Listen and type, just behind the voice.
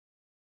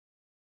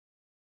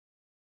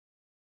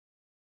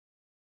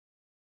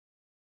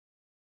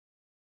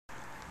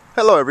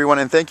Hello everyone,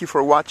 and thank you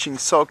for watching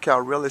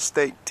Socal Real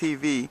Estate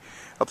TV,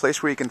 a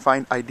place where you can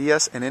find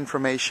ideas and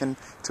information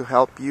to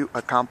help you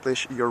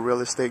accomplish your real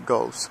estate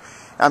goals.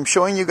 I'm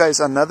showing you guys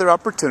another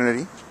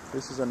opportunity.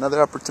 This is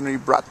another opportunity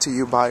brought to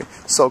you by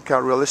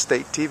Socal Real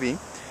Estate TV.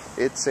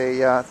 It's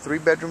a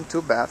 3-bedroom,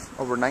 2-bath,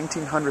 over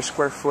 1,900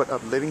 square foot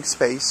of living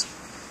space,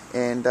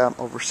 and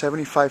over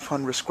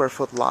 7,500 square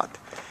foot lot.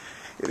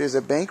 It is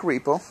a bank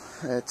repo.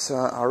 It's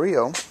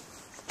REO.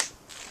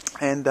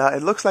 And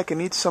it looks like it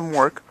needs some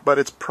work, but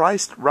it's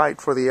priced right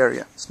for the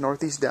area. It's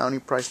Northeast Downey,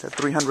 priced at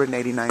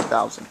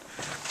 $389,000.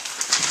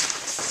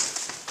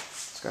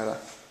 It's got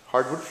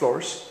hardwood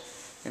floors,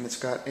 and it's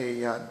got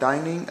a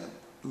dining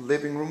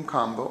living room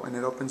combo, and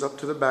it opens up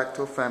to the back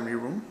to a family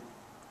room.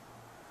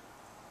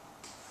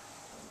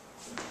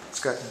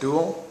 It's got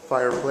dual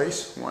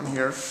fireplace, one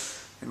here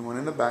and one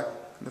in the back,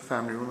 in the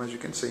family room, as you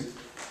can see.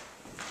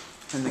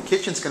 And the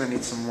kitchen's going to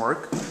need some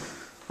work.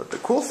 But the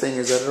cool thing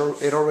is that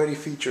it already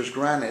features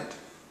granite.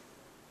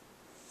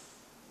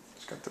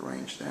 It's got the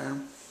range there.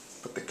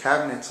 But the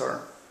cabinets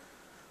are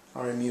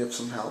in need of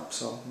some help,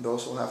 so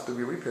those will have to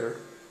be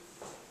repaired.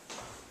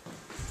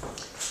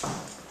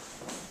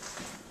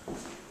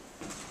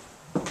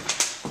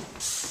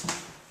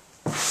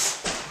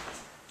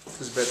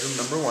 This is bedroom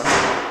number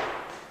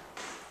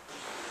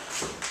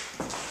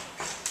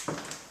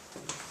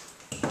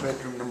 1.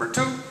 Bedroom number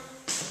 2.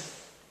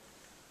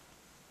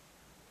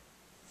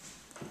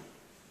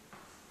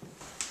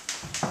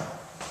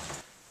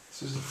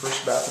 This is the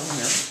first bathroom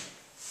here.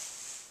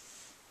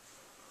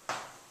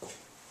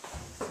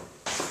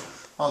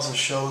 Also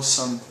shows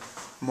some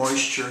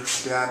moisture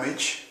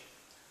damage.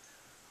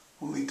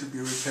 Will need to be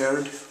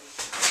repaired.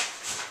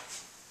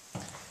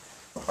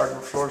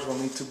 Hardwood floors will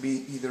need to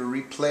be either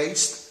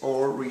replaced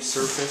or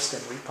resurfaced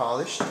and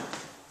repolished.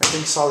 I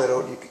think solid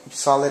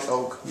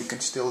oak you can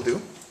still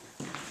do.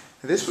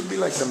 This would be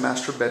like the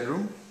master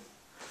bedroom.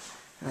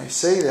 And I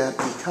say that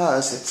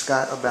because it's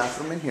got a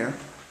bathroom in here.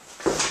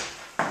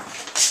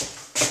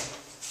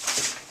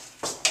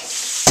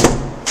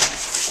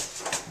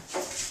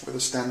 With a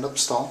stand-up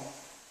stall,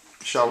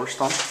 shower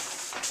stall,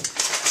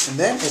 and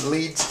then it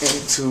leads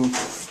into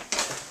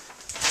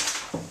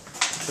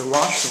the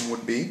washroom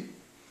would be,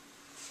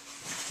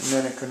 and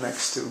then it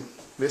connects to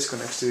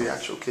the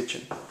actual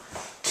kitchen.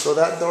 So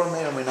that door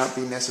may or may not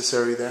be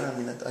necessary there. I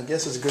mean, I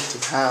guess it's good to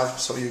have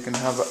so you can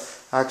have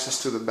access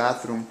to the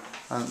bathroom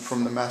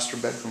from the master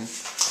bedroom.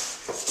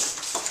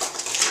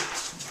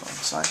 From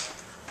the side,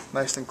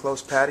 nice and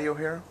close patio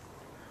here.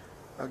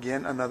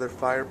 Again, another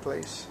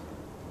fireplace.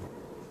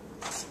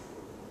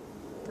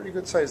 Pretty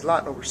good sized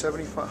lot, over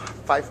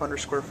 7,500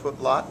 square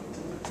foot lot.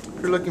 If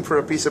you're looking for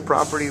a piece of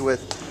property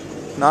with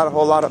not a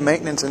whole lot of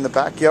maintenance in the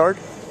backyard,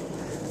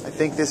 I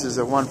think this is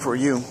the one for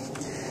you.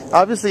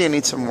 Obviously, you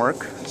need some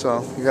work,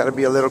 so you got to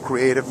be a little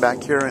creative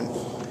back here, and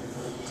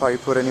probably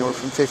put anywhere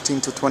from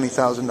 $15,000 to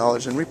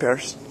 $20,000 in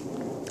repairs.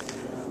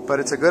 But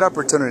it's a good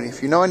opportunity.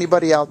 If you know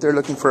anybody out there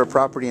looking for a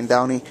property in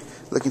Downey,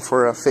 looking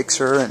for a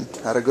fixer and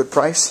at a good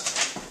price,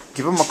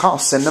 give them a call.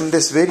 Send them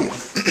this video.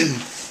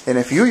 And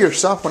if you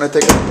yourself want to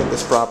take a look at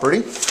this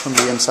property from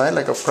the inside,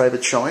 like a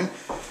private showing,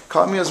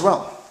 call me as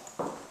well.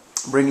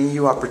 Bringing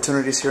you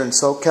opportunities here in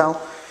Socal.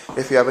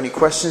 If you have any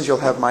questions, you'll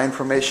have my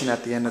information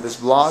at the end of this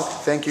vlog.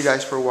 Thank you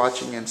guys for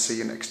watching, and see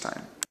you next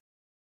time.